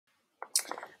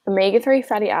Omega-3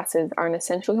 fatty acids are an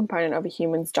essential component of a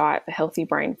human's diet for healthy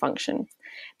brain function.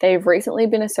 They have recently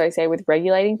been associated with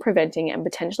regulating, preventing, and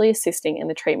potentially assisting in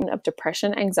the treatment of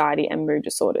depression, anxiety, and mood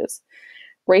disorders.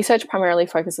 Research primarily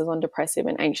focuses on depressive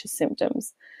and anxious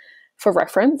symptoms. For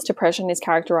reference, depression is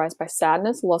characterized by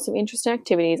sadness, loss of interest in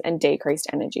activities, and decreased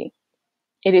energy.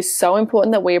 It is so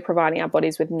important that we are providing our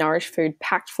bodies with nourished food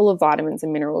packed full of vitamins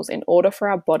and minerals in order for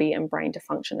our body and brain to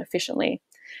function efficiently.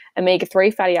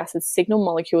 Omega-3 fatty acids signal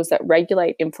molecules that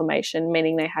regulate inflammation,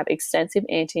 meaning they have extensive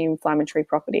anti-inflammatory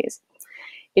properties.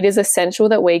 It is essential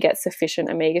that we get sufficient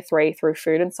omega-3 through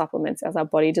food and supplements, as our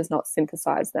body does not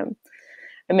synthesize them.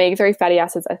 Omega-3 fatty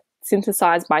acids are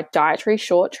synthesized by dietary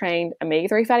short-chain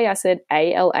omega-3 fatty acid,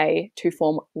 ALA, to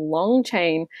form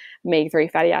long-chain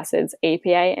omega-3 fatty acids,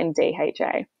 EPA and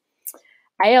DHA.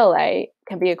 ALA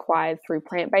can be acquired through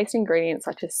plant-based ingredients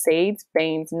such as seeds,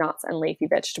 beans, nuts, and leafy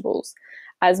vegetables.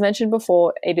 As mentioned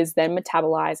before, it is then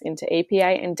metabolized into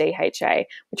EPA and DHA,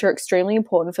 which are extremely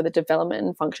important for the development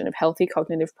and function of healthy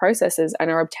cognitive processes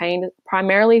and are obtained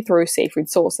primarily through seafood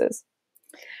sources.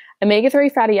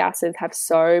 Omega-3 fatty acids have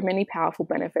so many powerful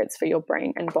benefits for your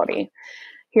brain and body.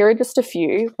 Here are just a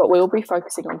few, but we'll be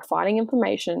focusing on fighting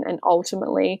inflammation and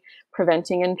ultimately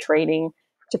preventing and treating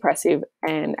depressive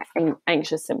and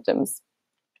anxious symptoms.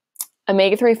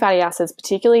 Omega-3 fatty acids,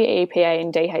 particularly EPA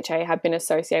and DHA, have been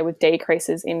associated with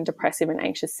decreases in depressive and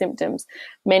anxious symptoms.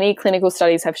 Many clinical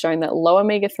studies have shown that low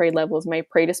omega-3 levels may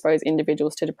predispose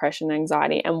individuals to depression and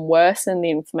anxiety and worsen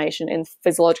the inflammation and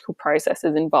physiological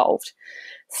processes involved.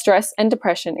 Stress and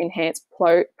depression enhance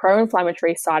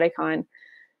pro-inflammatory cytokine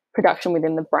production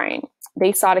within the brain.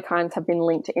 These cytokines have been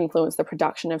linked to influence the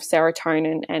production of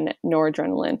serotonin and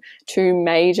noradrenaline, two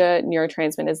major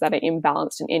neurotransmitters that are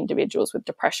imbalanced in individuals with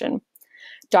depression.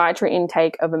 Dietary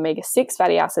intake of omega-6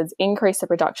 fatty acids increase the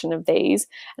production of these,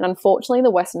 and unfortunately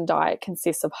the Western diet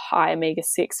consists of high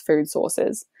omega-6 food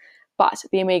sources. But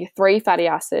the omega-3 fatty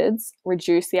acids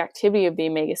reduce the activity of the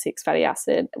omega-6 fatty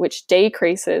acid, which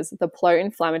decreases the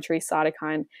pro-inflammatory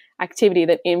cytokine activity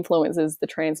that influences the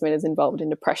transmitters involved in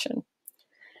depression.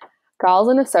 Giles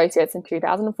and Associates in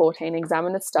 2014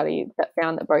 examined a study that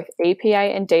found that both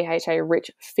EPA and DHA-rich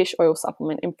fish oil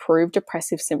supplement improved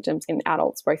depressive symptoms in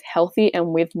adults, both healthy and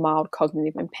with mild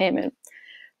cognitive impairment.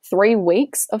 3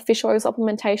 weeks of fish oil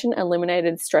supplementation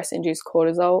eliminated stress-induced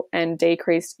cortisol and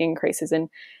decreased increases in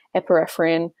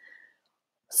epinephrine.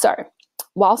 So,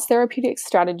 whilst therapeutic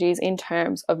strategies in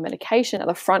terms of medication are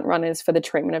the front runners for the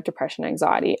treatment of depression and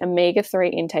anxiety,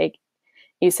 omega-3 intake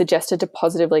is suggested to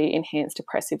positively enhance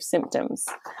depressive symptoms.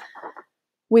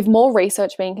 With more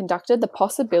research being conducted, the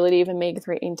possibility of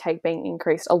omega-3 intake being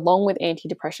increased along with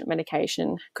antidepressant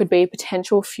medication could be a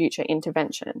potential future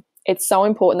intervention. It's so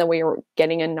important that we are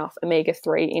getting enough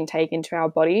omega-3 intake into our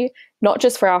body, not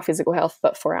just for our physical health,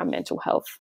 but for our mental health.